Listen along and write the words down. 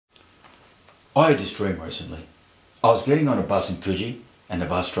I had this dream recently. I was getting on a bus in Coogee and the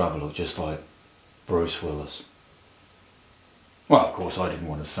bus driver looked just like Bruce Willis. Well, of course I didn't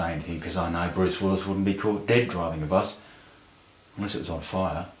want to say anything because I know Bruce Willis wouldn't be caught dead driving a bus unless it was on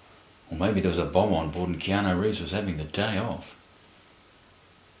fire, or maybe there was a bomb on board and Keanu Reeves was having the day off.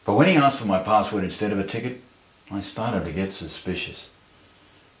 But when he asked for my password instead of a ticket, I started to get suspicious.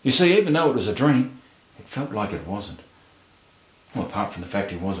 You see, even though it was a dream, it felt like it wasn't. Well, apart from the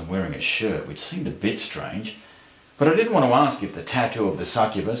fact he wasn't wearing a shirt, which seemed a bit strange, but I didn't want to ask if the tattoo of the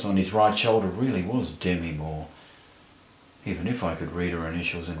succubus on his right shoulder really was Demi Moore, even if I could read her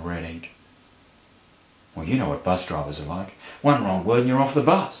initials in red ink. Well, you know what bus drivers are like. One wrong word and you're off the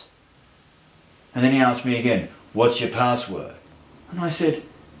bus. And then he asked me again, what's your password? And I said,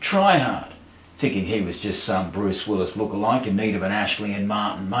 try hard, thinking he was just some Bruce Willis lookalike in need of an Ashley and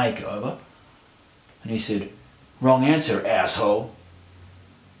Martin makeover. And he said, wrong answer, asshole.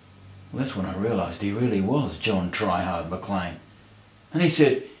 Well, that's when I realised he really was John Tryhard McLean. And he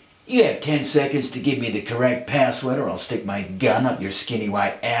said, you have 10 seconds to give me the correct password or I'll stick my gun up your skinny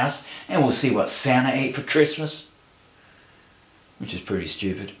white ass and we'll see what Santa ate for Christmas. Which is pretty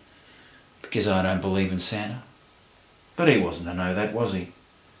stupid, because I don't believe in Santa. But he wasn't to know that, was he?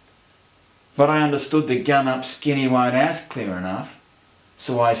 But I understood the gun up skinny white ass clear enough.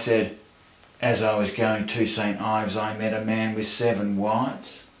 So I said, as I was going to St. Ives I met a man with 7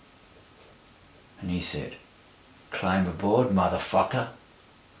 wives. And he said, climb aboard, motherfucker.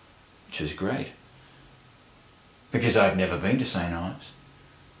 Which was great, because I've never been to St. Ives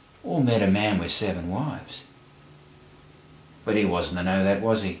or met a man with 7 wives. But he wasn't to know that,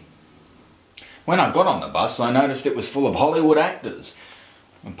 was he? When I got on the bus, I noticed it was full of Hollywood actors,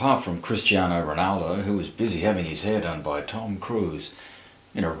 apart from Christiano Ronaldo, who was busy having his hair done by Tom Cruise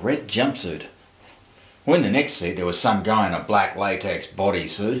in a red jumpsuit. Well, in the next seat there was some guy in a black latex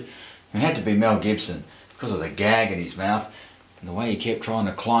bodysuit who had to be Mel Gibson because of the gag in his mouth and the way he kept trying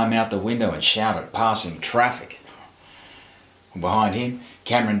to climb out the window and shout at passing traffic. Behind him,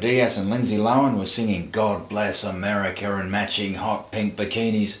 Cameron Diaz and Lindsay Lohan were singing God Bless America in matching hot pink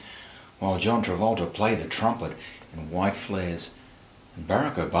bikinis, while John Travolta played the trumpet in white flares, and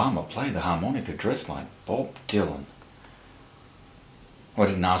Barack Obama played the harmonica dressed like Bob Dylan. I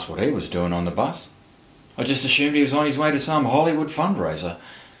didn't ask what he was doing on the bus. I just assumed he was on his way to some Hollywood fundraiser.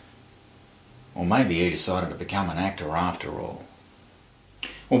 Or maybe he decided to become an actor after all.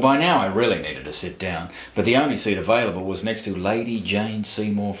 Well, by now I really needed to sit down, but the only seat available was next to Lady Jane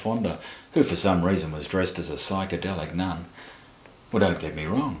Seymour Fonda, who for some reason was dressed as a psychedelic nun. Well, don't get me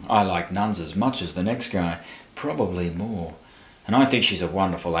wrong, I like nuns as much as the next guy, probably more. And I think she's a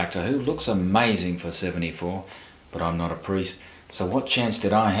wonderful actor who looks amazing for 74, but I'm not a priest, so what chance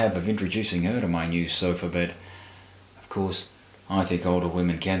did I have of introducing her to my new sofa bed? Of course, I think older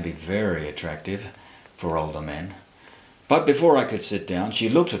women can be very attractive for older men. But before I could sit down, she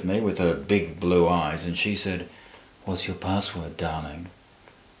looked at me with her big blue eyes and she said, what's your password, darling?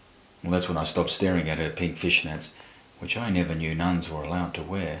 Well, that's when I stopped staring at her pink fishnets, which I never knew nuns were allowed to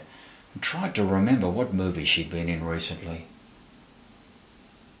wear, and tried to remember what movie she'd been in recently.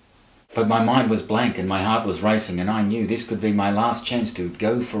 But my mind was blank and my heart was racing, and I knew this could be my last chance to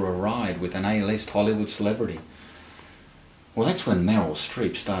go for a ride with an A-list Hollywood celebrity. Well, that's when Meryl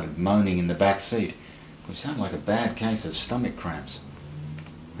Streep started moaning in the back seat, which sounded like a bad case of stomach cramps.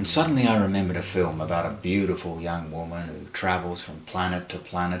 And suddenly I remembered a film about a beautiful young woman who travels from planet to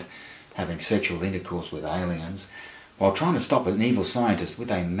planet, having sexual intercourse with aliens, while trying to stop an evil scientist with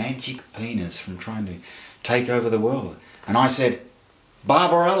a magic penis from trying to take over the world. And I said,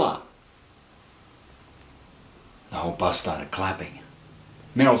 Barbarella! The whole bus started clapping.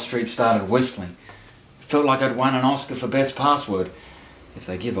 Meryl Streep started whistling. It felt like I'd won an Oscar for Best Password, if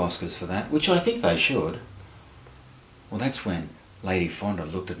they give Oscars for that, which I think they should. Well, that's when Lady Fonda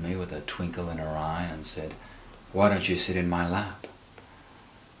looked at me with a twinkle in her eye and said, why don't you sit in my lap?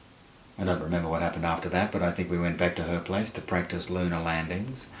 I don't remember what happened after that, but I think we went back to her place to practice lunar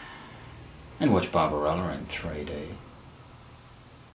landings and watch Barbarella in 3D.